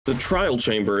The trial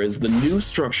chamber is the new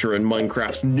structure in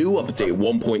Minecraft's new update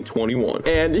 1.21,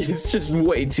 and it's just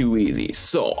way too easy.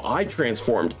 So I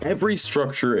transformed every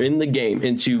structure in the game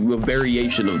into a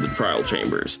variation of the trial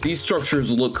chambers. These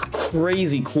structures look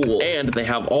crazy cool, and they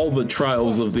have all the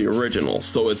trials of the original,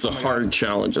 so it's a hard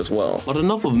challenge as well. But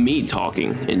enough of me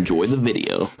talking, enjoy the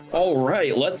video. All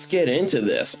right, let's get into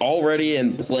this. Already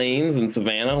in Plains and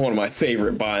Savannah, one of my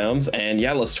favorite biomes, and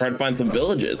yeah, let's try to find some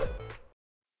villages.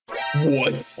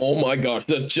 What? Oh my gosh,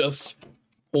 that just...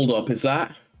 Hold up, is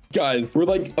that... Guys, we're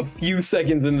like a few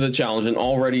seconds into the challenge and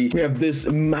already we have this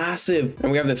massive...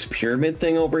 And we have this pyramid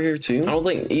thing over here too. I don't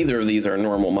think either of these are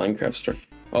normal Minecraft structures.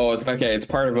 Oh, it's okay. It's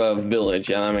part of a village.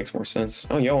 Yeah, that makes more sense.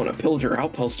 Oh, yo, and a pillager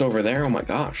outpost over there. Oh my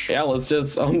gosh. Yeah, let's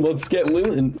just, let's get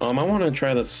looting. I want to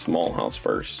try the small house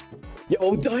first.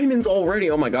 Yo, diamonds already.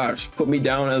 Oh my gosh. Put me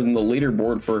down on the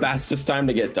leaderboard for fastest time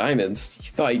to get diamonds.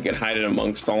 You thought you could hide it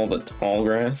amongst all the tall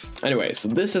grass. Anyway, so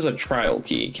this is a trial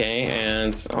key, okay?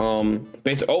 And,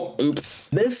 oh, oops.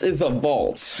 This is a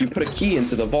vault. You put a key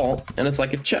into the vault and it's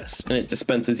like a chest and it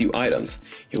dispenses you items.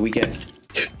 Here we get...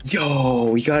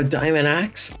 Yo, we got a diamond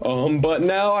axe. But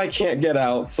now I can't get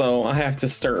out, so I have to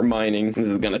start mining. This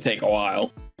is gonna take a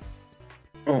while.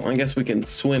 Oh, I guess we can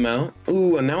swim out.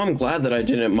 Ooh, and now I'm glad that I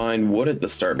didn't mine wood at the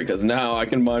start because now I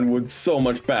can mine wood so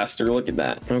much faster. Look at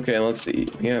that. Okay, let's see.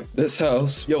 Yeah, this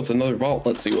house. Yo, it's another vault.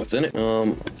 Let's see what's in it.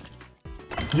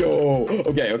 Yo,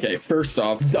 okay. First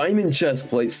off, diamond chest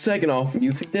plate. Second off,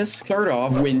 music disc. Third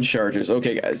off, wind chargers.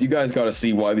 Okay, guys, you guys gotta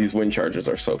see why these wind chargers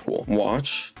are so cool.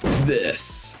 Watch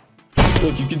this.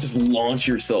 Look, you can just launch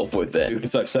yourself with it.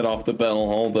 Because I've set off the bell,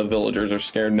 all the villagers are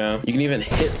scared now. You can even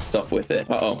hit stuff with it.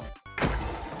 Uh-oh.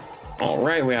 All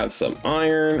right, we have some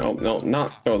iron. Oh, no,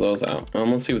 not throw those out.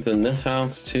 Let's see what's in this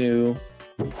house too.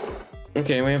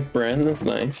 Okay, we have bread. That's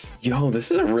nice. Yo,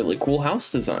 this is a really cool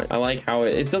house design. I like how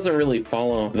it doesn't really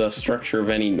follow the structure of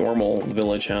any normal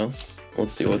village house.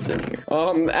 Let's see what's in here.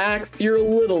 Axe, you're a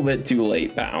little bit too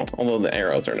late now, although the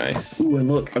arrows are nice. Ooh,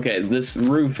 and look. Okay, this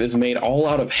roof is made all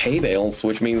out of hay bales,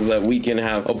 which means that we can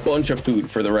have a bunch of food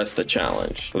for the rest of the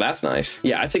challenge. So that's nice.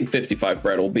 Yeah, I think 55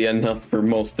 bread will be enough for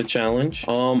most of the challenge.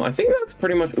 I think that's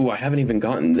pretty much... Ooh, I haven't even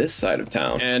gotten this side of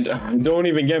town. And don't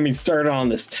even get me started on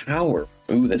this tower.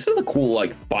 Ooh, this is a cool,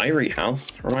 like, fiery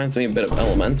house. Reminds me a bit of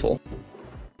Elemental.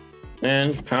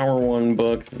 And Power 1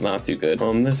 book is not too good.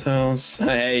 This house.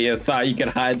 Hey, you thought you could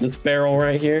hide this barrel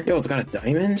right here? Yo, it's got a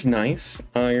diamond. Nice.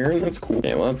 Iron. That's cool.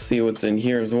 Okay, let's see what's in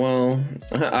here as well.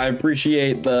 I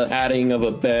appreciate the adding of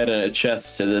a bed and a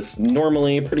chest to this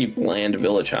normally pretty bland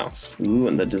village house. Ooh,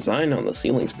 and the design on the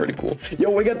ceiling's pretty cool.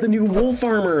 Yo, we got the new wolf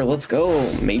armor. Let's go.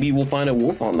 Maybe we'll find a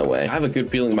wolf on the way. I have a good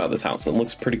feeling about this house. It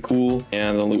looks pretty cool,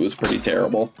 and the loot was pretty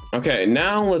terrible. Okay,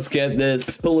 now let's get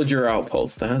this pillager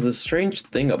outpost that has this strange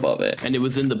thing above it. And it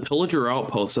was in the pillager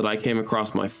outpost that I came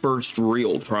across my first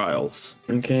real trials.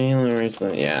 Okay, there's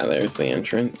the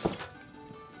entrance.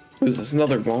 Who's this?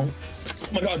 Another vault?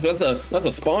 Oh my gosh, that's a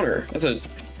spawner. That's a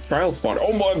trial spawner.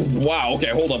 Oh my, wow.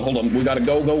 Okay, hold on. We gotta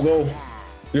go.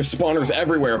 There's spawners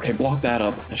everywhere. Okay, block that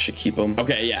up. I should keep them.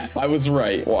 Okay, yeah, I was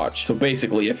right. Watch. So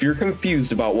basically, if you're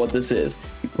confused about what this is,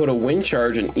 you put a wind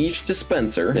charge in each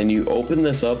dispenser, then you open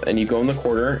this up and you go in the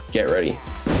corner. Get ready.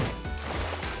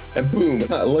 And boom,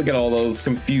 look at all those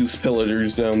confused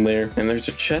pillagers down there. And there's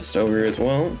a chest over here as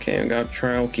well. Okay, I got a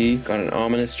trial key, got an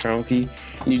ominous trial key.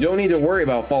 And you don't need to worry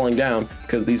about falling down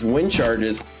because these wind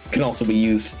charges can also be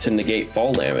used to negate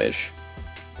fall damage.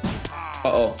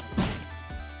 Uh-oh.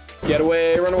 Get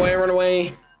away, run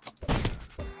away.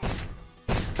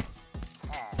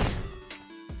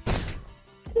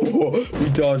 Oh, we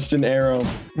dodged an arrow.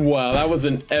 Wow, that was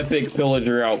an epic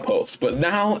pillager outpost. But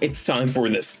now it's time for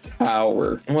this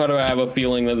tower. Why do I have a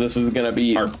feeling that this is gonna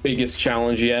be our biggest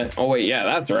challenge yet? Oh wait, yeah,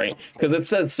 that's right. Because it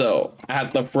said so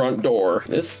at the front door.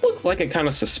 This looks like a kind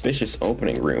of suspicious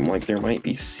opening room. Like there might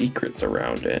be secrets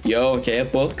around it. Yo, okay, a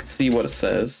book. See what it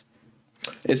says.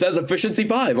 It says efficiency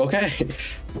 5, okay.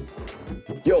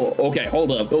 Yo, okay,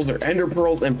 hold up. Those are ender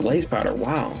pearls and blaze powder.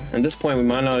 Wow. At this point, we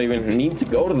might not even need to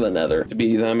go to the nether to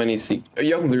be that many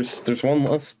Yo, there's one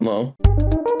left. No.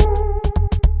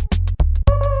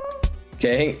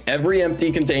 Okay, every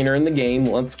empty container in the game.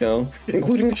 Let's go.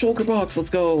 Including the shulker box.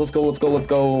 Let's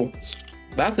go.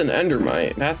 That's an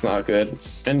endermite. That's not good.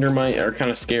 Endermite are kind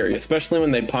of scary, especially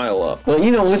when they pile up. Well, you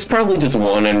know, it's probably just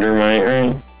one endermite,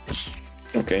 right?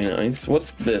 Okay, nice.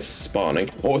 What's this spawning?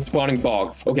 Oh, it's spawning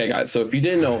boggeds. Okay, guys, so if you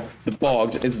didn't know, the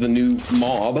bogged is the new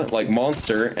mob, like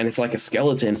monster, and it's like a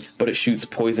skeleton, but it shoots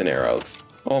poison arrows.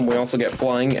 Oh, we also get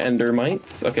flying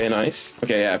endermites. Okay, nice.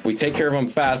 Okay, yeah, if we take care of them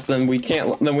fast, then we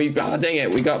can't, ah, dang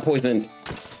it, we got poisoned.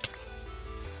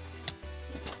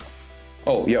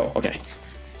 Oh, yo, okay.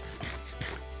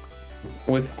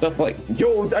 With stuff like,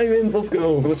 yo, diamonds, let's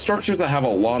go. With structures that have a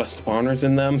lot of spawners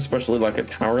in them, especially like a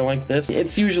tower like this,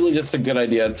 it's usually just a good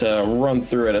idea to run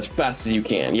through it as fast as you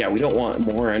can. Yeah, we don't want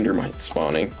more endermites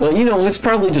spawning. Well, you know, it's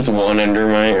probably just one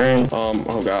endermite, right?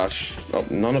 Oh gosh. Oh,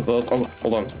 none of those. Oh,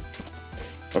 hold on.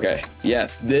 Okay,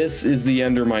 yes, this is the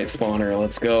endermite spawner.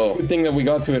 Let's go. Good thing that we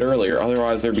got to it earlier.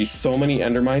 Otherwise, there'd be so many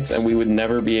endermites and we would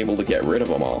never be able to get rid of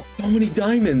them all. So many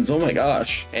diamonds, oh my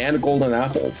gosh. And golden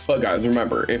apples. But guys,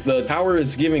 remember, if the tower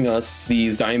is giving us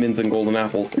these diamonds and golden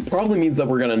apples, it probably means that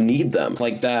we're gonna need them.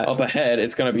 Like that up ahead,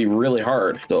 it's gonna be really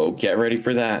hard. So get ready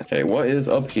for that. Okay, what is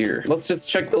up here? Let's just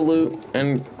check the loot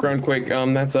and run quick.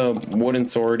 That's a wooden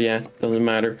sword, yeah, doesn't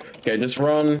matter. Okay, just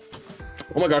run.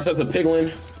 Oh my gosh, that's a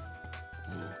piglin.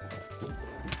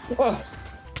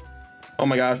 Oh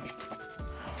my gosh.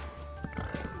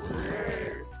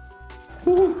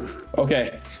 Woo.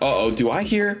 Okay. Uh-oh, do I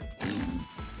hear?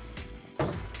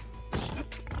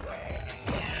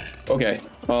 Okay.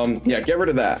 Yeah, get rid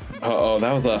of that. Uh-oh,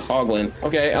 that was a hoglin.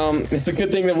 Okay, it's a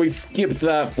good thing that we skipped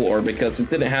that floor because it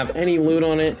didn't have any loot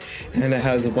on it and it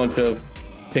has a bunch of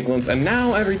piglins and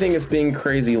now everything is being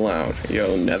crazy loud.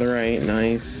 Yo, netherite,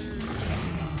 nice.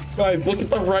 Guys, look at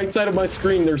the right side of my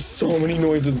screen. There's so many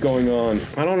noises going on.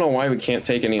 I don't know why we can't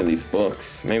take any of these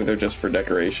books. Maybe they're just for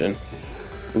decoration.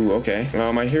 Ooh, okay.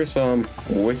 I hear some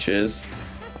witches.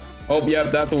 Oh, yeah,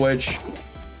 that's a witch.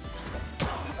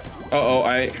 Uh-oh,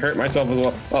 I hurt myself as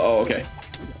well. Uh-oh, okay.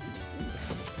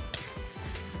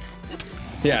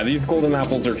 Yeah, these golden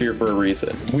apples are here for a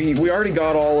reason. We already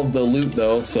got all of the loot,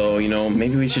 though, so, you know,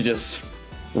 maybe we should just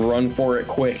run for it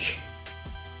quick.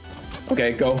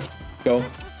 Okay, go. Go.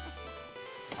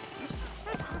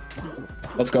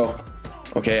 Let's go.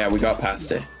 Okay, yeah, we got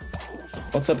past it.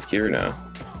 What's up here now?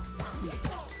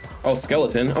 Oh,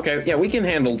 skeleton. Okay, yeah, we can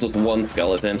handle just one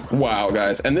skeleton. Wow,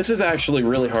 guys. And this is actually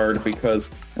really hard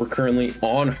because we're currently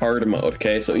on hard mode,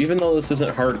 okay? So even though this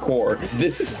isn't hardcore,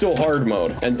 this is still hard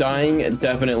mode. And dying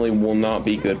definitely will not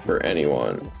be good for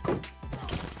anyone.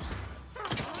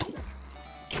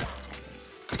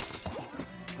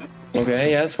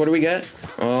 Okay, yes, what do we get?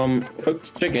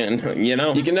 Cooked chicken. You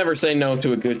know, you can never say no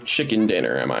to a good chicken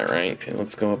dinner, am I right? Okay,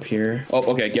 let's go up here. Oh,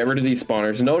 okay, get rid of these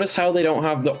spawners. Notice how they don't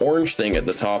have the orange thing at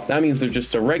the top. That means they're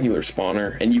just a regular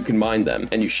spawner, and you can mine them,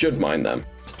 and you should mine them.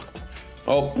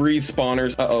 Oh, breeze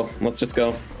spawners. Uh-oh, let's just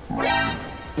go.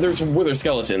 There's wither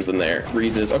skeletons in there.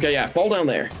 Breezes. Okay, yeah, fall down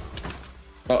there.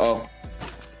 Uh-oh.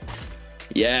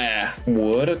 Yeah,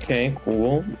 wood. Okay,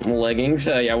 cool. Leggings.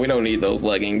 Yeah, we don't need those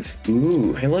leggings.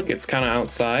 Ooh, hey, look, it's kind of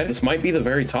outside. This might be the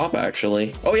very top,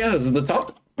 actually. Oh, yeah, this is the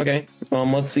top. Okay,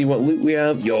 let's see what loot we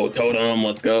have. Yo, totem,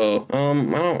 let's go. I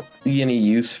don't see any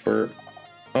use for...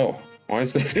 Oh, why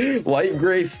is there light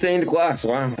gray stained glass?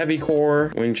 Wow. Heavy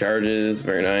core, wind charges,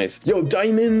 very nice. Yo,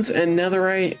 diamonds and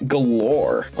netherite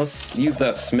galore. Let's use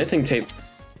that smithing tape.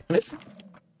 What is...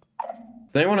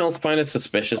 Does anyone else find it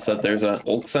suspicious that there's a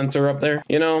bulk sensor up there?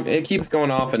 You know, it keeps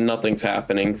going off and nothing's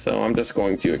happening, so I'm just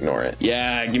going to ignore it.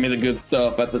 Yeah, give me the good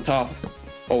stuff at the top.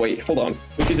 Oh, wait, hold on.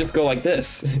 We could just go like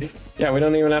this. Yeah, we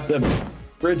don't even have to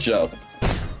bridge up.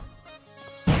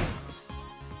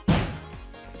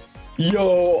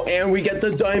 Yo, and we get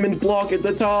the diamond block at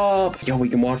the top. Yo, we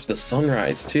can watch the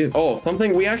sunrise, too. Oh,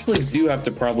 something we actually do have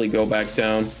to probably go back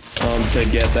down to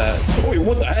get that. Oh, wait,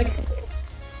 what the heck?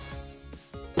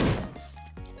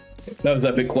 That was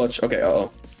epic clutch. Okay,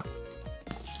 uh-oh.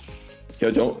 Yo,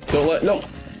 don't let, no.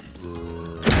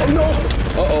 Oh, no.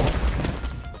 Uh-oh.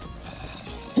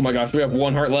 Oh my gosh, we have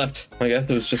one heart left. I guess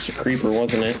it was just a creeper,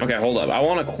 wasn't it? Okay, hold up. I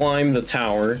want to climb the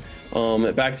tower,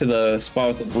 back to the spot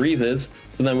with the breezes,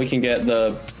 so then we can get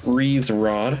the breeze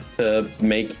rod to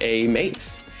make a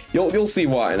mace. You'll see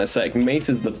why in a sec. Mace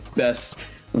is the best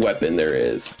weapon there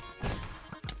is.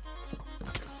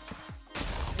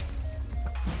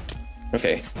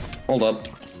 Okay. Hold up.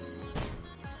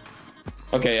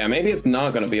 Okay, yeah, maybe it's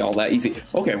not gonna be all that easy.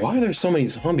 Okay, why are there so many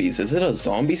zombies? Is it a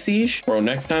zombie siege? Bro,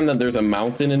 next time that there's a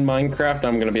mountain in Minecraft,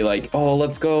 I'm gonna be like, oh,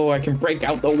 let's go. I can break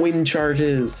out the wind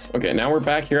charges. Okay, now we're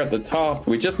back here at the top.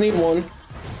 We just need one.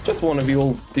 Just one of you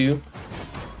will do.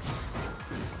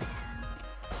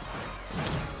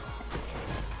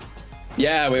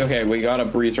 Yeah, we got a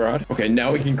breeze rod. Okay,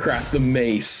 now we can craft the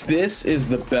mace. This is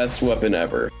the best weapon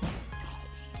ever.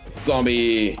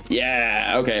 Zombie.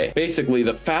 Yeah, okay. Basically,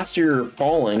 the faster you're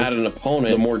falling at an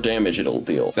opponent, the more damage it'll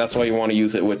deal. That's why you want to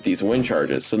use it with these wind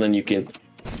charges, so then you can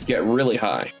get really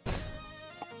high.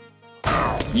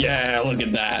 Yeah, look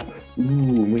at that.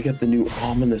 Ooh, we got the new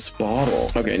ominous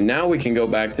bottle. Okay, now we can go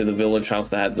back to the village house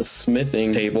that had the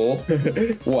smithing table.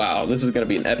 Wow, this is gonna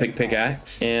be an epic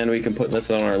pickaxe. And we can put this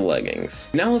on our leggings.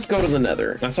 Now let's go to the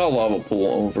nether. I saw a lava pool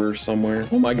over somewhere.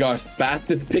 Oh my gosh,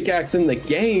 fastest pickaxe in the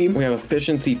game. We have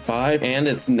efficiency 5 and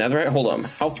it's netherite. Hold on,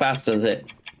 how fast is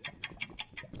it?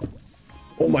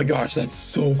 Oh my gosh, that's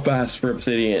so fast for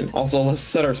obsidian. Also, let's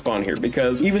set our spawn here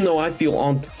because even though I feel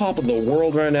on top of the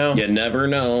world right now, you never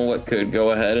know what could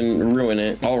go ahead and ruin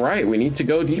it. All right, we need to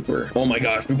go deeper. Oh my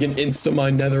gosh, we can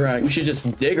insta-mine netherite. We should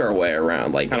just dig our way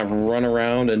around, like kind of run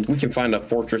around, and we can find a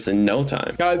fortress in no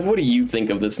time. Guys, what do you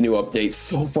think of this new update?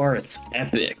 So far, it's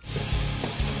epic.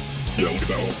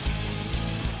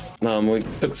 We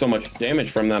took so much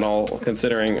damage from that, all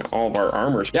considering all of our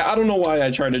armors. Yeah, I don't know why I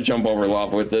tried to jump over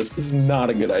lava with this. This is not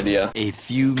a good idea. A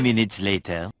few minutes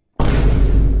later.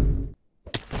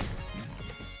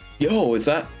 Yo, is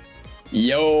that...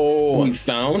 Yo, we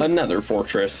found another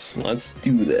fortress. Let's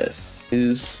do this.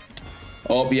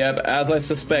 Oh, yep, as I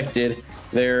suspected,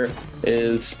 there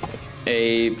is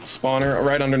a spawner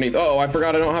right underneath. Oh, I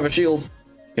forgot I don't have a shield.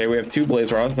 Okay, we have 2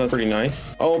 blaze rods. That's pretty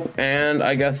nice. Oh, and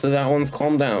I guess that one's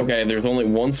calmed down. Okay, there's only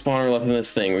 1 spawner left in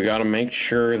this thing. We gotta make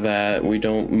sure that we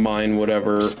don't mine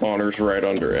whatever spawner's right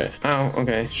under it. Oh,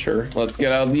 okay, sure. Let's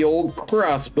get out the old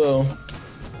crossbow.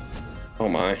 Oh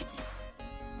my.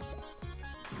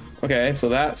 Okay, so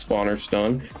that spawner's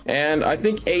done. And I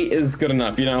think 8 is good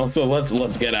enough, you know? So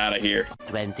let's get out of here.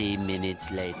 20 minutes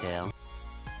later.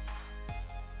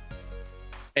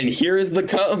 And here is the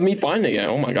cut of me finding it.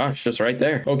 Oh my gosh, just right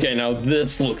there. Okay, now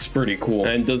this looks pretty cool.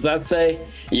 And does that say?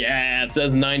 Yeah, it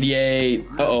says 98.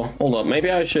 Uh-oh, hold up.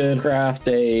 Maybe I should craft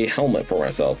a helmet for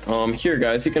myself. Here,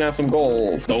 guys, you can have some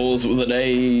gold. Those were the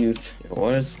days.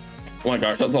 What is... Oh my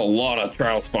gosh, that's a lot of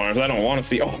trial spawners. I don't want to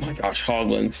see... Oh my gosh,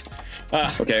 hoglins.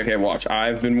 Ah, okay, watch.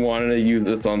 I've been wanting to use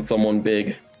this on someone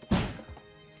big.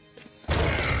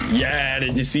 Yeah,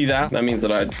 did you see that? That means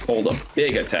that I pulled a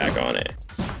big attack on it.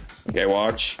 Okay,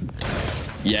 watch.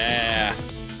 Yeah.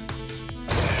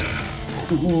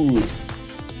 Ooh.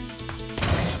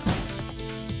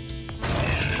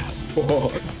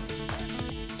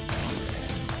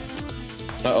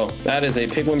 Uh-oh, that is a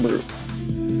piglin brute.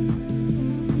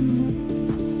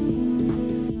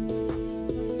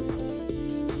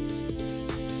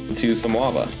 To some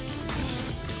lava.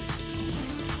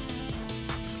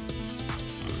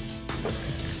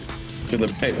 To the...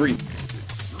 Hey, breathe.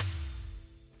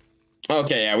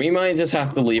 Okay, yeah, we might just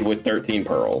have to leave with 13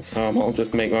 pearls. I'll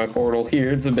just make my portal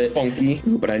here. It's a bit funky,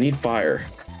 but I need fire.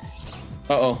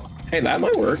 Uh-oh. Hey, that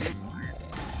might work.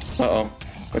 Uh-oh.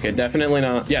 Okay, definitely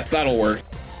not. Yes, that'll work.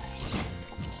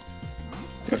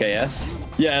 Okay, yes.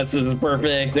 Yes, this is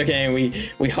perfect. Okay,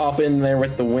 we hop in there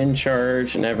with the wind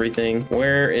charge and everything.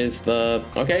 Where is the...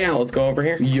 Okay, yeah, let's go over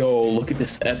here. Yo, look at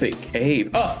this epic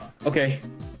cave. Oh, okay.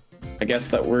 I guess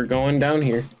that we're going down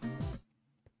here.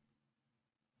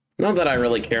 Not that I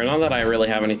really care, not that I really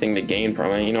have anything to gain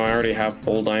from it. You know, I already have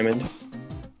full diamond.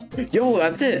 Yo,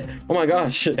 that's it. Oh my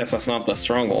gosh. Yes, that's not the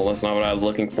stronghold. That's not what I was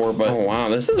looking for, but oh wow,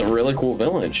 this is a really cool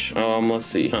village. Let's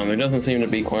see. There doesn't seem to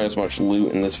be quite as much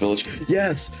loot in this village.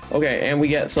 Yes. Okay, and we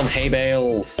get some hay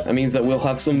bales. That means that we'll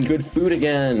have some good food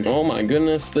again. Oh my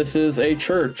goodness, this is a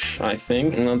church, I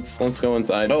think. Let's go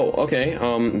inside. Oh, okay.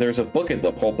 There's a book at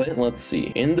the pulpit. Let's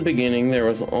see. In the beginning, there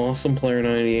was awesome player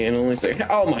 98 and only say,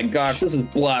 oh my gosh, this is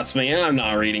blasphemy. I'm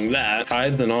not reading that.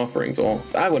 Tithes and offerings. Well,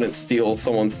 I wouldn't steal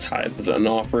someone's tithes and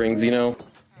offerings. You know,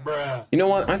 you know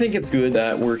what? I think it's good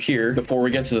that we're here before we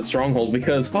get to the stronghold,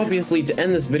 because obviously to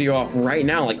end this video off right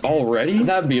now, like already,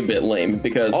 that'd be a bit lame,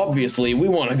 because obviously we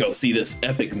want to go see this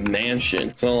epic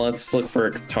mansion. So let's look for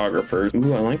a cartographer.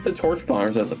 Ooh, I like the torch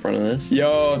spawners at the front of this.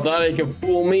 Yo, thought he could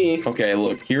fool me. Okay,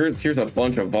 look, here's a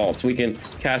bunch of vaults. We can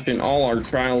cash in all our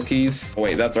trial keys.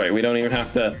 Wait, that's right. We don't even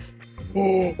have to...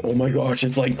 Oh my gosh,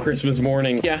 it's like Christmas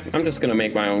morning. Yeah, I'm just gonna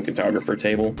make my own cartographer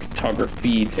table.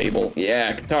 Cartography table.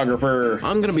 Yeah, cartographer.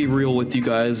 I'm gonna be real with you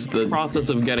guys. The process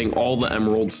of getting all the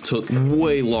emeralds took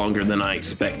way longer than I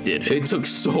expected. It took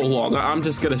so long. I'm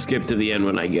just gonna skip to the end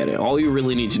when I get it. All you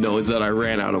really need to know is that I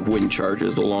ran out of wind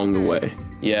charges along the way.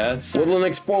 Yes. Woodland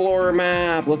Explorer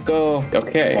map. Let's go.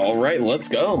 Okay. All right, let's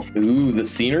go. Ooh, the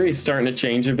scenery is starting to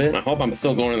change a bit. I hope I'm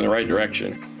still going in the right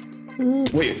direction.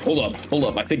 Wait, hold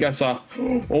up. I think I saw...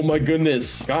 Oh my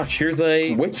goodness. Gosh, here's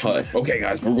a witch hut. Okay,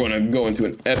 guys, we're going to go into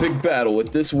an epic battle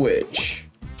with this witch.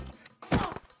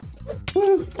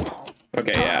 Woo.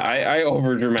 Okay, yeah, I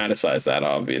over dramatized that,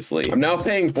 obviously. I'm now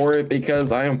paying for it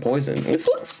because I am poisoned. This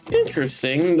looks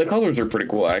interesting. The colors are pretty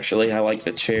cool, actually. I like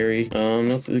the cherry.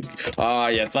 You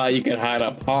thought you could hide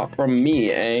a pot from me,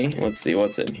 eh? Let's see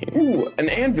what's in here. Ooh, an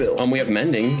anvil. We have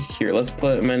mending. Here, let's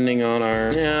put mending on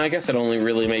our... Yeah, I guess it only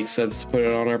really makes sense to put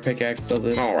it on our pickaxe, does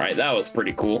it? All right, that was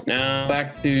pretty cool. Now,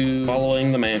 back to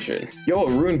following the mansion. Yo, a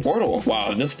ruined portal.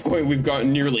 Wow, at this point, we've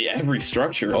gotten nearly every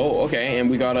structure. Oh, okay, and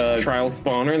we got a trial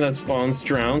spawner that spawns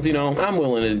drowns. You know, I'm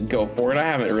willing to go for it. I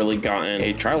haven't really gotten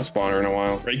a trial spawner in a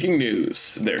while. Breaking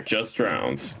news. They're just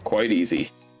drowns. Quite easy.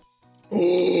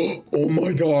 Oh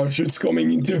my gosh, it's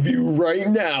coming into view right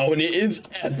now, and it is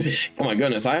epic. Oh my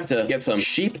goodness, I have to get some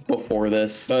sheep before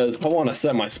this because I want to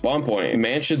set my spawn point.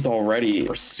 Mansions already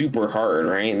are super hard,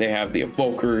 right? They have the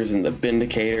evokers and the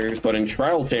vindicators, but in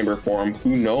trial chamber form,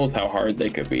 who knows how hard they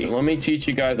could be. Let me teach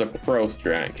you guys a pro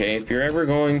strat, okay? If you're ever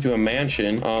going to a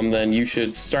mansion, then you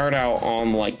should start out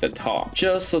on like the top,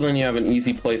 just so then you have an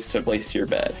easy place to place your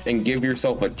bed, and give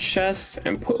yourself a chest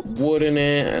and put wood in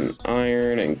it and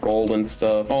iron and gold and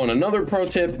stuff. Oh, and another pro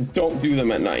tip, don't do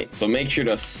them at night. So make sure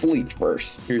to sleep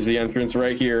first. Here's the entrance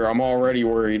right here. I'm already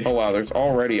worried. Oh wow, there's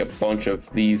already a bunch of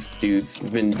these dudes.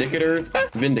 Vindicators.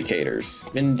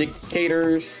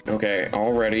 Okay,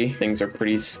 already things are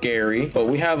pretty scary, but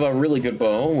we have a really good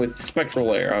bow with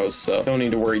spectral arrows, so don't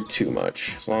need to worry too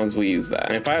much as long as we use that.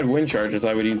 And if I had wind charges,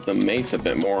 I would use the mace a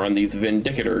bit more on these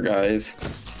vindicator guys.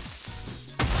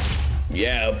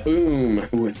 Yeah, boom.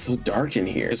 Ooh, it's so dark in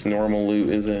here. Just normal loot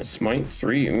is a smite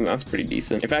 3. Ooh, that's pretty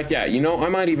decent. In fact, yeah, you know, I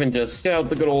might even just get out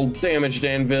the good old damaged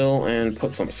anvil and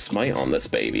put some smite on this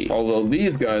baby. Although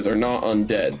these guys are not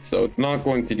undead, so it's not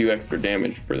going to do extra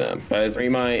damage for them. Guys, read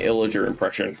my illager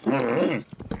impression.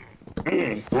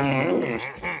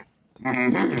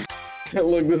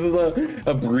 Look, this is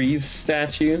a breeze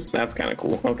statue. That's kind of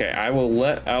cool. Okay, I will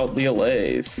let out the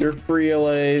allays. They're free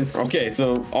allays. Okay,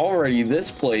 so already this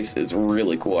place is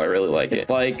really cool. I really like it. It's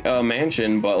like a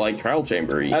mansion, but like trial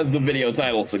chamber, as the video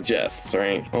title suggests,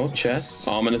 right? Oh, chest.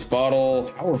 Ominous bottle.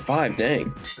 Power 5,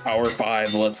 dang. Power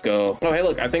 5, let's go. Oh, hey,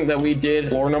 look, I think that we did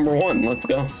floor number 1. Let's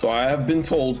go. So I have been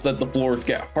told that the floors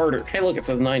get harder. Hey, look, it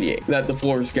says 98. That the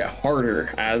floors get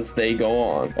harder as they go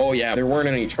on. Oh, yeah, there weren't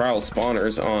any trial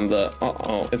spawners on the...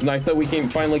 Uh-oh. It's nice that we can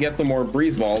finally get some more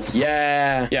breeze balls.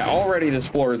 Yeah, already this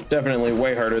floor is definitely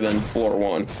way harder than floor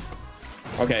 1.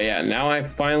 Okay, yeah, now I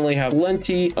finally have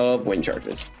plenty of wind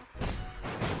charges.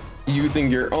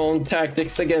 Using your own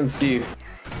tactics against you.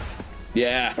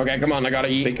 Yeah, okay, come on, I gotta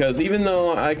eat. Because even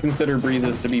though I consider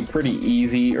breezes to be pretty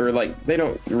easy, or like, they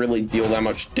don't really deal that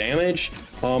much damage,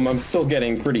 I'm still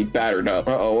getting pretty battered up.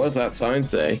 Uh-oh, what does that sign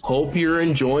say? Hope you're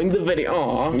enjoying the video.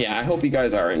 Aw, yeah, I hope you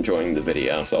guys are enjoying the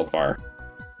video so far.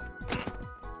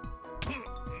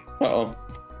 Uh-oh.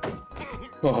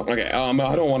 Oh, okay,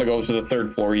 I don't want to go to the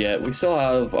 3rd floor yet. We still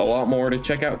have a lot more to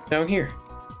check out down here.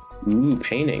 Ooh,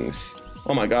 paintings.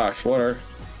 Oh my gosh, what are...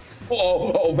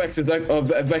 Oh, Vexes,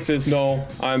 Vexes. No,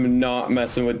 I'm not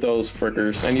messing with those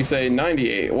frickers. And you say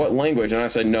 98, what language? And I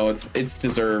said, no, it's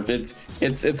deserved.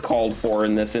 It's called for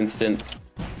in this instance.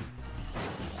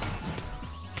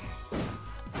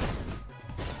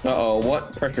 Uh-oh,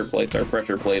 what pressure plates are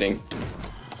pressure plating?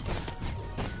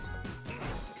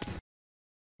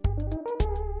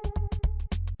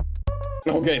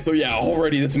 Okay, so yeah,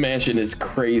 already this mansion is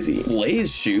crazy.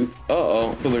 Blaze shoots?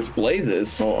 Uh-oh, so there's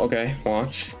blazes. Oh, okay,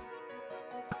 watch.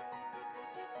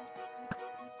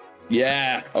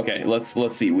 Yeah, okay, let's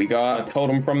see. We got a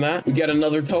totem from that. We get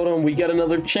another totem. We get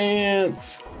another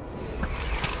chance.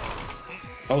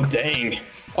 Oh, dang.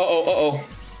 Uh-oh.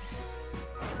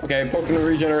 Okay, Pokemon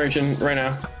regeneration right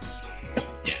now.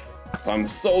 Yeah. I'm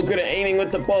so good at aiming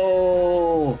with the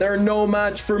bow. They're no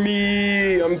match for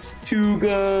me. I'm too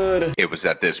good. It was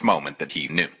at this moment that he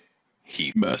knew.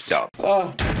 He messed up.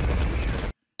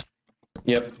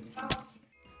 Yep.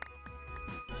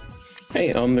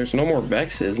 Hey, there's no more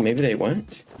Vexes. Maybe they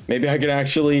went. Maybe I could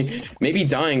actually... Maybe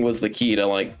dying was the key to,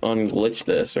 like, unglitch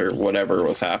this or whatever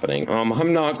was happening.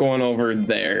 I'm not going over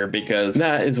there because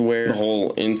that is where the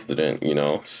whole incident, you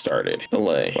know, started.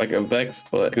 Delay. Like a Vex,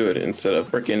 but good instead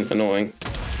of freaking annoying.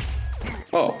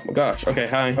 Oh my gosh. Okay,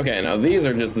 hi. Okay, now these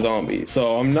are just zombies,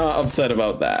 so I'm not upset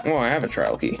about that. Oh, I have a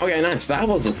trial key. Okay, nice. That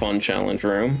was a fun challenge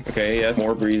room. Okay, yes,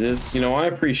 more breezes. You know, I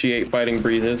appreciate fighting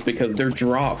breezes because their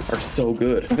drops are so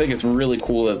good. I think it's really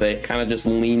cool that they kind of just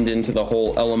leaned into the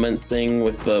whole element thing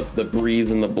with the breeze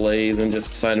and the blaze and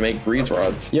just decided to make breeze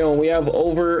rods. Yo, we have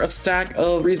over a stack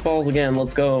of breeze balls again.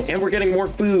 Let's go. And we're getting more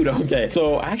food. Okay,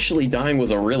 so actually dying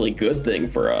was a really good thing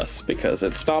for us because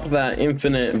it stopped that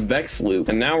infinite Vex loop,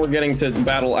 and now we're getting to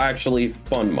battle actually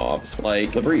fun mobs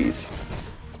like the breeze.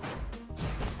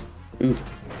 Ooh.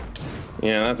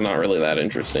 Yeah, that's not really that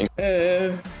interesting.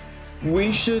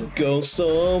 We should go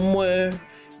somewhere.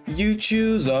 You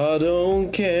choose, I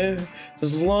don't care.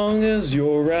 As long as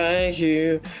you're right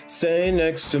here, stay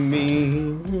next to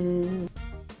me.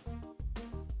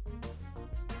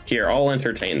 Here, I'll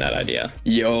entertain that idea.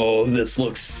 Yo, this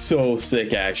looks so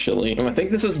sick, actually. And I think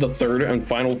this is the third and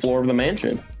final floor of the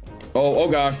mansion. Oh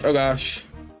gosh, oh gosh.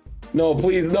 No,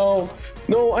 please, no.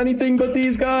 No, anything but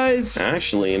these guys.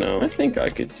 Actually, you know, I think I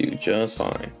could do just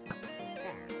fine.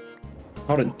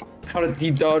 How did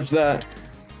he dodge that?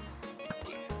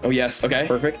 Oh, yes. Okay,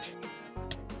 perfect.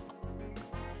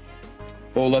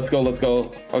 Oh, let's go, let's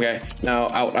go. Okay, now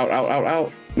out, out, out, out,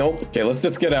 out. Nope. Okay, let's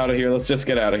just get out of here. Let's just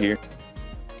get out of here.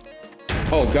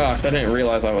 Oh gosh, I didn't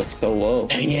realize I was so low.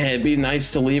 Dang it, it'd be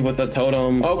nice to leave with a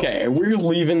totem. Okay, we're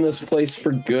leaving this place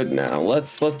for good now.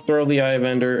 Let's throw the eye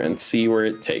vendor and see where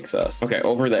it takes us. Okay,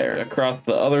 over there, across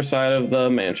the other side of the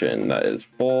mansion that is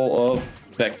full of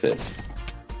Vexes.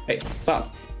 Hey,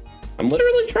 stop. I'm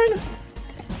literally trying to...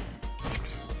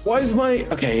 Why is my...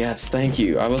 Okay, yes, thank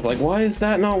you. I was like, why is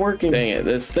that not working? Dang it,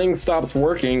 this thing stops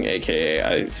working, aka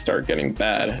I start getting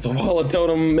bad. So while a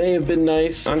totem may have been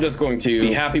nice, I'm just going to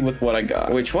be happy with what I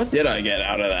got. Which, what did I get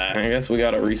out of that? I guess we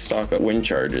got to restock of wind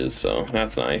charges, so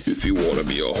that's nice. If you want to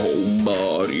be a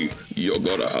homebody, you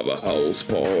gotta have a house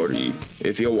party.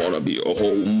 If you want to be a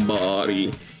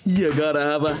homebody, you gotta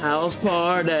have a house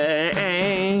party.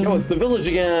 Oh, it's the village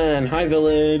again. Hi,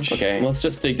 village. Okay, let's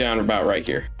just dig down about right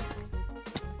here.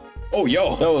 Oh,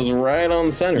 yo, that was right on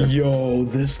the center. Yo,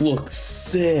 this looks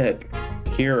sick.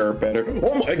 Here are better.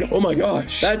 Oh my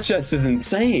gosh, that chest is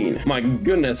insane. My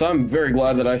goodness, I'm very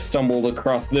glad that I stumbled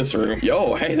across this room.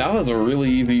 Yo, hey, that was a really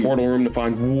easy portal room to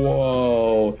find.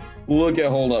 Whoa. Look at,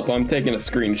 hold up, I'm taking a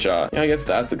screenshot. Yeah, I guess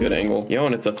that's a good angle. Yo,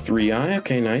 and it's a 3-eye.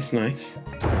 Okay, nice, nice.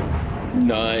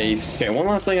 Nice. Okay, one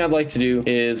last thing I'd like to do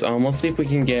is let's see if we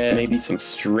can get maybe some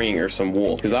string or some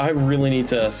wool, because I really need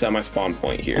to set my spawn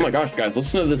point here. Oh my gosh, guys,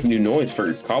 listen to this new noise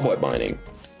for cobweb mining.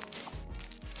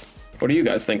 What do you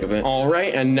guys think of it? All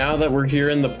right, and now that we're here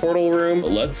in the portal room,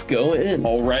 let's go in.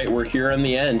 All right, we're here in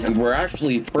the end, and we're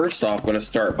actually first off going to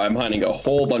start by mining a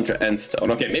whole bunch of end stone.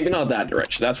 Okay, maybe not that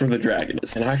direction. That's where the dragon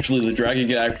is. And actually, the dragon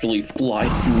can actually fly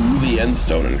through the end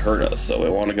stone and hurt us, so we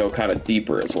want to go kind of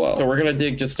deeper as well. So we're going to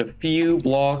dig just a few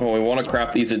blocks, and we want to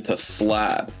craft these into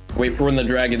slabs. Wait for when the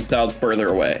dragon sounds further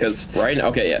away, because right now,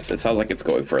 okay, yes, it sounds like it's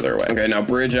going further away. Okay, now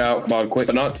bridge out, come on, quick,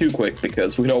 but not too quick,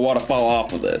 because we don't want to fall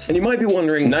off of this. And you might be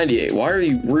wondering, 98, why are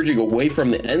you bridging away from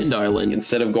the end island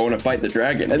instead of going to fight the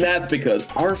dragon? And that's because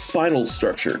our final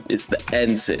structure is the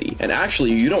end city. And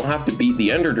actually, you don't have to beat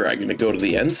the ender dragon to go to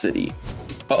the end city.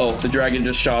 Uh-oh, the dragon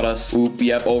just shot us. Oop,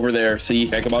 yep, over there. See,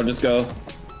 okay, come on, just go.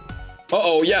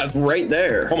 Uh-oh, yeah, it's right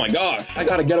there. Oh my gosh, I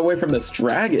gotta get away from this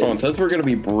dragon. Oh, and since we're gonna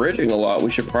be bridging a lot,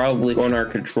 we should probably go on our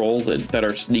controls and set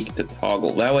our sneak to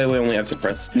toggle. That way we only have to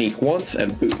press sneak once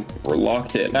and boom, we're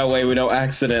locked in. That way we don't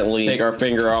accidentally take our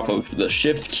finger off of the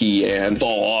shift key and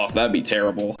fall off. That'd be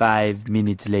terrible. 5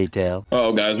 minutes later.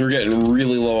 Oh guys, we're getting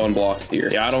really low on blocks here.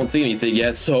 Yeah, I don't see anything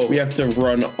yet, so we have to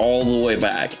run all the way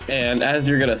back. And as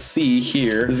you're gonna see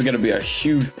here, this is gonna be a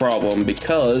huge problem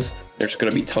because there's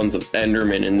gonna be tons of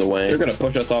endermen in the way. They're gonna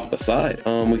push us off the side.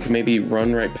 We can maybe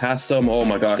run right past them. Oh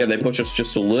my gosh, yeah, they push us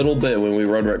just a little bit when we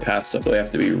run right past them, so we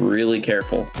have to be really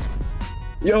careful.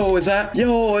 Yo, is that?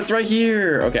 Yo, it's right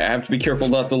here. Okay, I have to be careful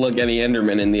not to look any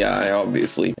enderman in the eye,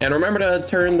 obviously. And remember to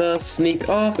turn the sneak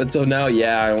off. And so now,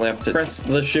 yeah, I only have to press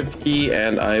the shift key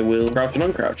and I will crouch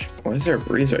and uncrouch. Why is there a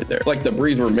breeze right there? Like the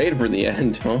breeze were made for the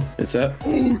end, huh? Is that?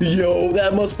 Yo,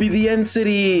 that must be the end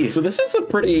city. So this is a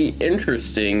pretty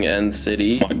interesting end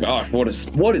city. Oh my gosh, what is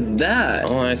that?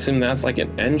 Oh, I assume that's like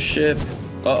an end ship.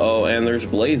 Uh-oh, and there's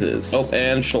blazes. Oh,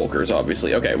 and shulkers,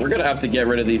 obviously. Okay, we're gonna have to get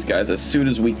rid of these guys as soon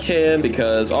as we can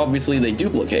because obviously they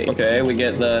duplicate. Okay, we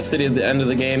get the city at the end of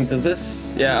the game. Does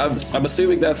this... Yeah, I'm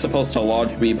assuming that's supposed to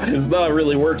launch me, but it's not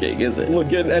really working, is it?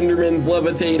 Look at Enderman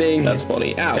levitating. That's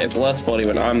funny. Ow, it's less funny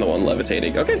when I'm the one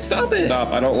levitating. Okay, stop it. Stop,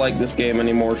 I don't like this game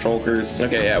anymore, shulkers.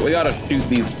 Okay, yeah, we gotta shoot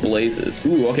these blazes.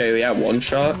 Ooh, okay, we have one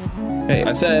shot. Hey,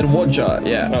 I said one shot,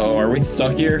 yeah. Oh, are we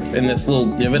stuck here in this little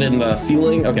divot in the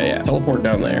ceiling? Okay, yeah, teleport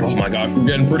down there. Oh my gosh, we're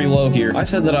getting pretty low here. I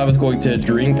said that I was going to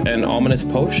drink an ominous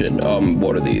potion.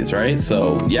 What are these, right?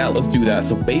 So yeah, let's do that.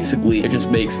 So basically, it just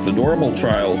makes the normal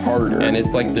trials harder, and it's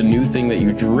like the new thing that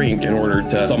you drink in order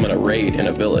to summon a raid in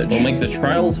a village. It'll make the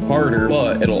trials harder,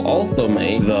 but it'll also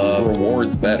make the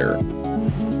rewards better.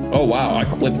 Oh wow, I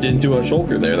flipped into a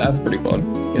shulker there. That's pretty fun.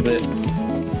 Is it?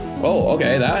 Oh,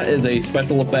 okay, that is a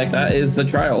special effect. That is the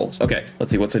trials. Okay,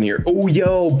 let's see what's in here. Oh,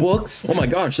 yo, books. Oh my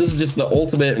gosh, this is just the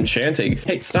ultimate enchanting.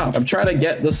 Hey, stop. I'm trying to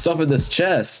get the stuff in this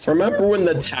chest. Remember when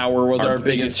the tower was our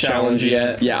biggest challenge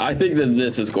yet? Yeah, I think that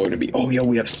this is going to be. Oh, yo,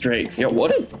 we have strength. Yo,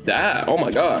 what is that? Oh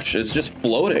my gosh, it's just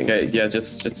floating. Okay, yeah,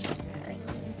 just.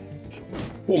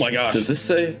 Oh my gosh. Does this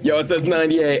say? Yo, it says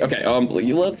 98. Okay,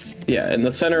 let's, yeah, in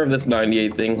the center of this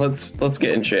 98 thing, let's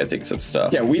get enchanting some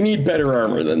stuff. Yeah, we need better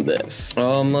armor than this.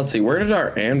 Let's see, where did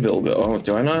our anvil go? Oh,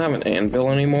 do I not have an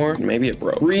anvil anymore? Maybe it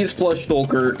broke. Breeze plus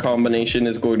shulker combination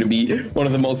is going to be one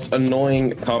of the most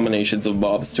annoying combinations of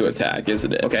mobs to attack,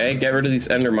 isn't it? Okay, get rid of these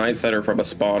ender mites that are from a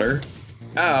spotter.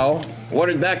 Ow, where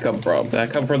did that come from? Did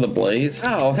that come from the blaze?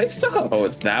 Ow, hey, stop. Oh,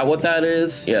 is that what that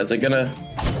is? Yeah, is it gonna...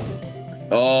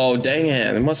 Oh, dang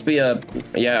it. It must be a,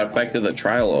 yeah, effect of the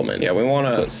trial omen. Yeah, we want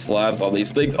to slap all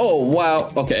these things. Oh,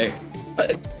 wow. Okay.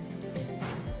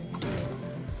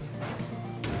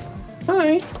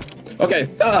 Hi. Okay,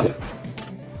 stop.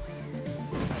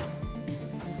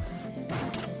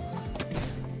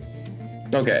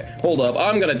 Okay, hold up.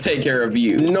 I'm gonna take care of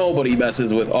you. Nobody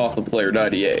messes with Awesome Player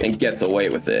 98 and gets away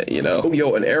with it, you know? Oh,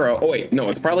 yo, an arrow. Oh, wait, no,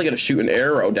 it's probably gonna shoot an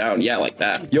arrow down. Yeah, like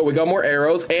that. Yo, we got more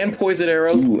arrows and poison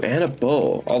arrows. Ooh, and a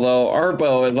bow. Although our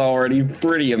bow is already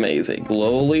pretty amazing.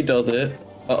 Slowly does it.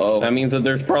 Uh-oh. That means that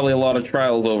there's probably a lot of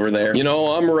trials over there. You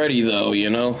know, I'm ready though, you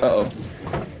know? Uh-oh.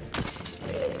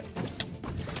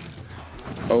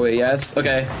 Oh, wait, yes.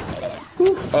 Okay.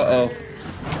 Uh-oh.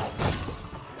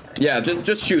 Yeah,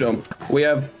 just shoot them. We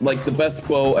have like the best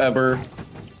bow ever.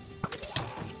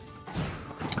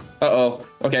 Uh-oh.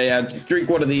 Okay, yeah, drink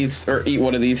one of these or eat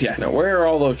one of these. Yeah, now where are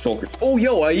all those shulkers? Oh,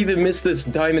 yo, I even missed this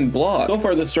diamond block. So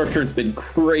far, this structure has been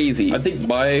crazy. I think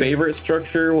my favorite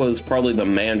structure was probably the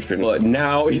mansion, but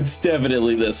now it's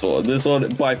definitely this one. This one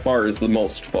by far is the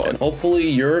most fun. Hopefully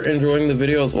you're enjoying the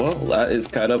video as well. That is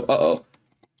kind of, uh-oh.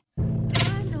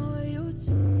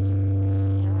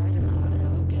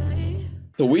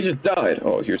 So we just died.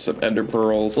 Oh, here's some ender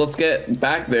pearls. Let's get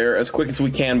back there as quick as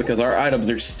we can because our items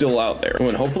are still out there.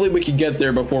 And hopefully we can get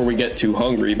there before we get too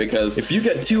hungry, because if you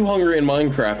get too hungry in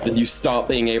Minecraft, then you stop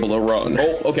being able to run.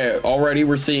 Oh, okay. Already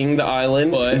we're seeing the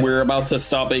island, but we're about to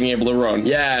stop being able to run.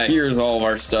 Yeah, here's all of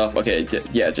our stuff. Okay,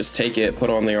 yeah, just take it, put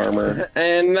on the armor.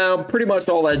 And now pretty much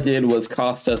all that did was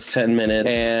cost us 10 minutes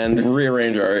and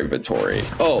rearrange our inventory.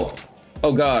 Oh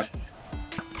gosh.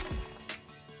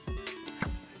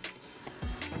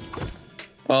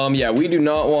 Yeah, we do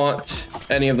not want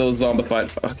any of those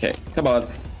zombified. Okay, come on.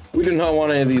 We do not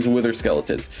want any of these wither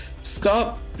skeletons.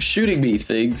 Stop shooting me,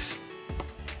 things.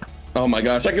 Oh my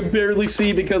gosh, I can barely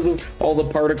see because of all the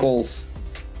particles.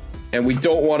 And we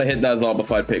don't want to hit that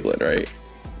zombified piglet, right?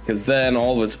 Because then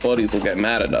all of his buddies will get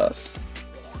mad at us.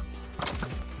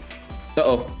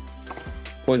 Uh-oh.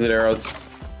 Poison arrows.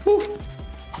 Whew.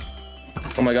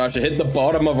 Oh my gosh, it hit the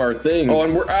bottom of our thing. Oh,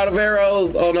 and we're out of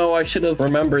arrows. Oh no, I should have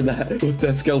remembered that.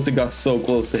 That skeleton got so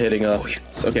close to hitting us. Oh,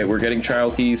 yes. Okay, we're getting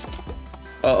trial keys.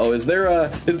 Uh-oh, is there a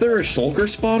shulker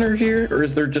spawner here? Or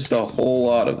is there just a whole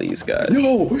lot of these guys?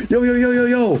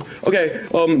 Yo. Okay,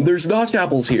 there's notch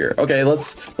apples here. Okay,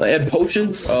 let's add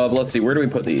potions. Let's see, where do we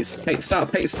put these? Hey,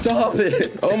 stop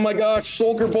it. Oh my gosh,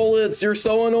 shulker bullets, you're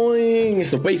so annoying.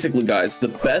 So basically, guys, the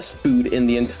best food in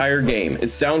the entire game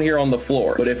is down here on the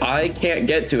floor. But if I can't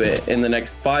get to it in the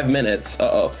next 5 minutes,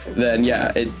 then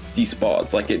yeah, it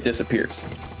despawns, like it disappears.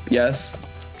 Yes?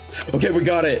 Okay, we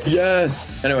got it.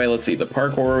 Yes. Anyway, let's see. The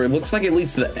parkour, it looks like it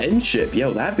leads to the end ship.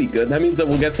 Yo, that'd be good. That means that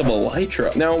we'll get some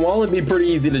elytra. Now, while it'd be pretty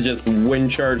easy to just wind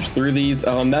charge through these,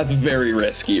 that's very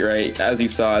risky, right? As you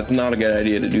saw, it's not a good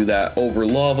idea to do that over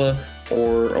lava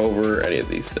or over any of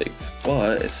these things.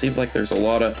 But it seems like there's a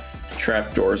lot of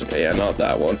trapdoors. Okay, yeah, not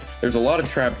that one. There's a lot of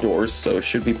trapdoors, so it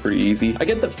should be pretty easy. I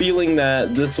get the feeling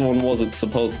that this one wasn't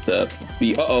supposed to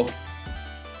be...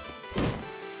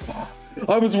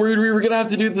 I was worried we were gonna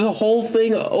have to do the whole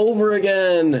thing over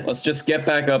again. Let's just get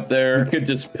back up there. We could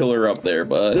just pillar up there,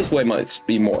 but this way might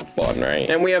be more fun, right?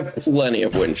 And we have plenty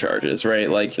of wind charges, right?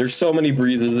 Like, there's so many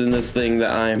breezes in this thing that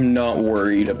I'm not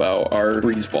worried about our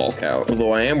breeze ball count.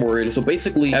 Although I am worried. So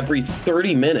basically, every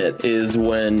 30 minutes is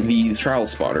when these trial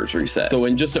spawners reset. So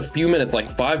in just a few minutes,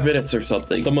 like 5 minutes or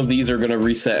something, some of these are gonna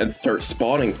reset and start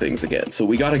spawning things again. So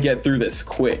we gotta get through this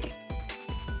quick.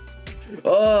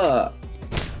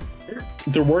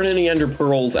 There weren't any ender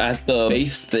pearls at the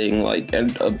base thing, like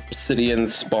an obsidian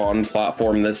spawn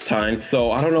platform this time. So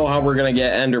I don't know how we're gonna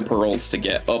get ender pearls to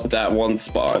get up that one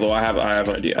spot. Although I have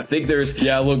an idea. I think there's,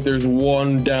 yeah, look, there's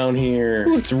one down here.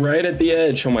 Ooh, it's right at the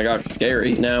edge. Oh my gosh,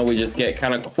 scary. Now we just get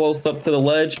kind of close up to the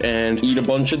ledge and eat a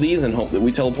bunch of these and hope that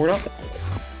we teleport up.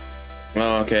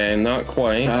 Okay, not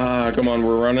quite. Come on,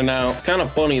 we're running out. It's kind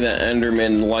of funny that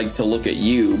Endermen like to look at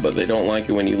you, but they don't like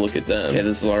it when you look at them. Okay,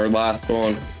 this is our last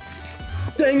one.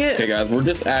 Dang it! Okay, guys, we're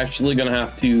just actually gonna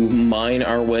have to mine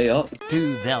our way up.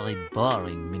 2 very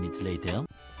boring minutes later.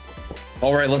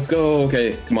 All right, let's go.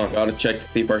 Okay, come on. Gotta check to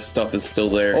see if our stuff is still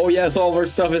there. Oh, yes, all of our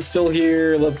stuff is still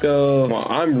here. Let's go. Come on,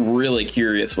 I'm really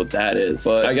curious what that is,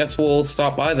 but I guess we'll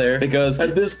stop by there because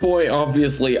at this point,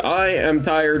 obviously, I am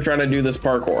tired trying to do this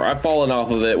parkour. I've fallen off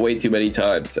of it way too many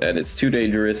times and it's too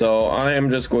dangerous. So I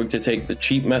am just going to take the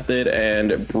cheap method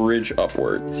and bridge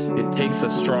upwards. It takes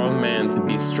a strong man to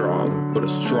be strong, but a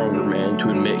stronger man to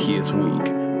admit he is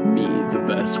weak. Me, the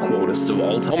best quotist of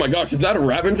all time. Oh my gosh, is that a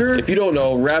Ravager? If you don't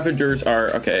know, Ravagers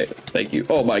are... Okay, thank you.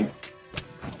 Oh my...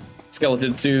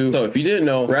 Skeleton suit. So if you didn't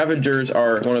know, Ravagers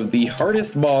are one of the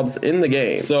hardest mobs in the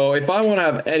game. So if I want to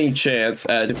have any chance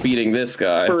at defeating this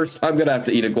guy, first, I'm gonna have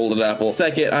to eat a golden apple.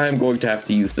 Second, I am going to have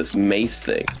to use this mace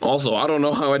thing. Also, I don't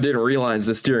know how I didn't realize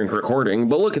this during recording,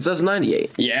 but look, it says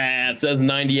 98. Yeah, it says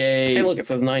 98. Hey, look, it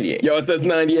says 98. Yo, it says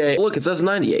 98. Look, it says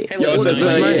 98. Hey, look, it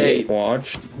says 98.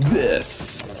 Watch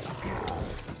this.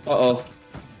 Uh-oh.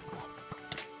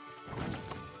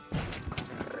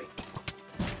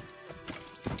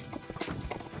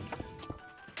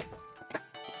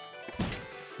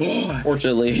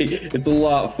 Fortunately, it's a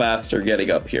lot faster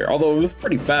getting up here. Although it was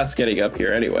pretty fast getting up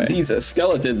here anyway. These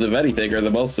skeletons, if anything, are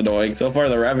the most annoying. So far,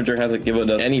 the Ravager hasn't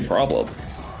given us any problems.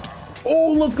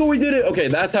 Oh, let's go. We did it. Okay,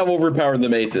 that's how overpowered the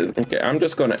mace is. Okay, I'm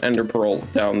just going to Ender Pearl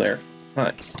down there.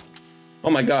 Hi. Oh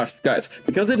my gosh, guys,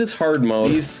 because it is hard mode,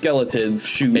 these skeletons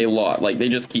shoot a lot. Like, they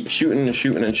just keep shooting and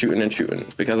shooting and shooting and shooting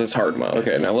because it's hard mode.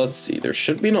 Okay, now let's see. There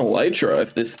should be an elytra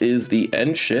if this is the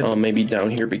end ship. Maybe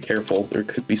down here, be careful. There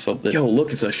could be something. Yo,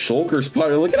 look, it's a shulker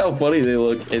spider. Look at how funny they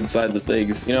look inside the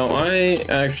things. You know, I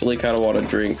actually kind of want to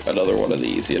drink another one of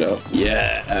these, you know?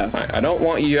 Yeah. I don't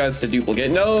want you guys to duplicate.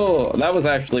 No, that was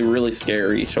actually really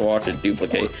scary to watch it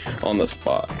duplicate on the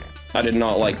spot. I did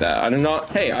not like that. I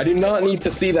do not need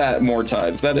to see that more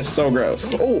times. That is so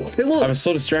gross. Oh, hey, look. I was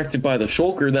so distracted by the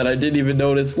shulker that I didn't even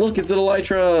notice. Look, it's an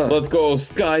elytra. Let's go.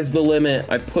 Sky's the limit.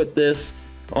 I put this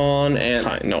on and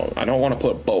I don't want to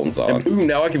put bones on. And, ooh,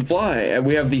 now I can fly. And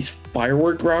we have these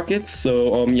firework rockets.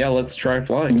 So, yeah, let's try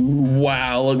flying. Ooh,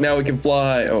 wow, look, now we can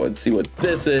fly. Oh, let's see what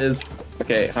this is.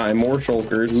 Okay, hi, more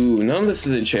shulkers. Ooh, none of this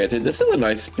is enchanted. This is a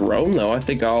nice throne, though. I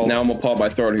think now I'm gonna pop my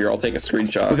throne here. I'll take a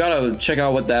screenshot. We gotta check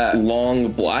out what that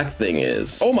long black thing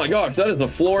is. Oh my gosh, that is the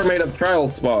floor made of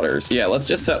trial spotters. Yeah, let's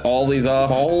just set all these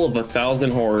off. All of 1,000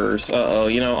 horrors. Uh-oh,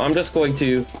 you know, I'm just going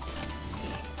to...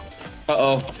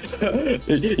 Uh-oh.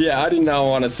 Yeah, I did not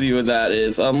want to see what that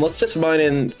is. Let's just mine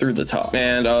in through the top.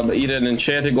 And, eat an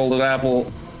enchanted golden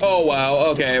apple. Oh, wow.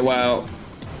 Okay, wow.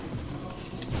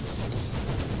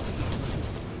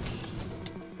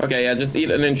 Okay, yeah, just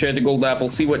eat an enchanted gold apple,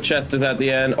 see what chest is at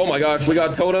the end. Oh my gosh, we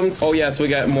got totems. Oh yes, we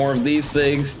got more of these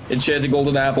things. Enchanted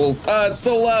golden apples. Ah, it's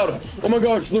so loud. Oh my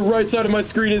gosh, the right side of my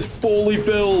screen is fully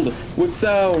filled with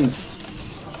sounds.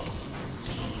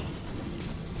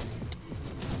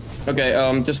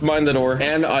 Okay, just mind the door.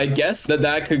 And I guess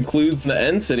that concludes the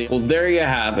end city. Well, there you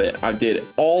have it. I did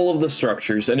all of the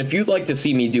structures. And if you'd like to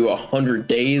see me do 100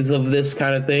 days of this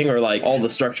kind of thing, or like all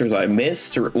the structures I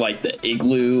missed, or like the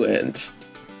igloo and...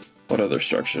 what other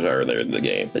structures are there in the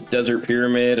game? The desert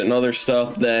pyramid and other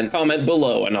stuff, then comment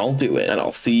below and I'll do it. And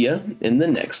I'll see ya in the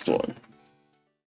next one.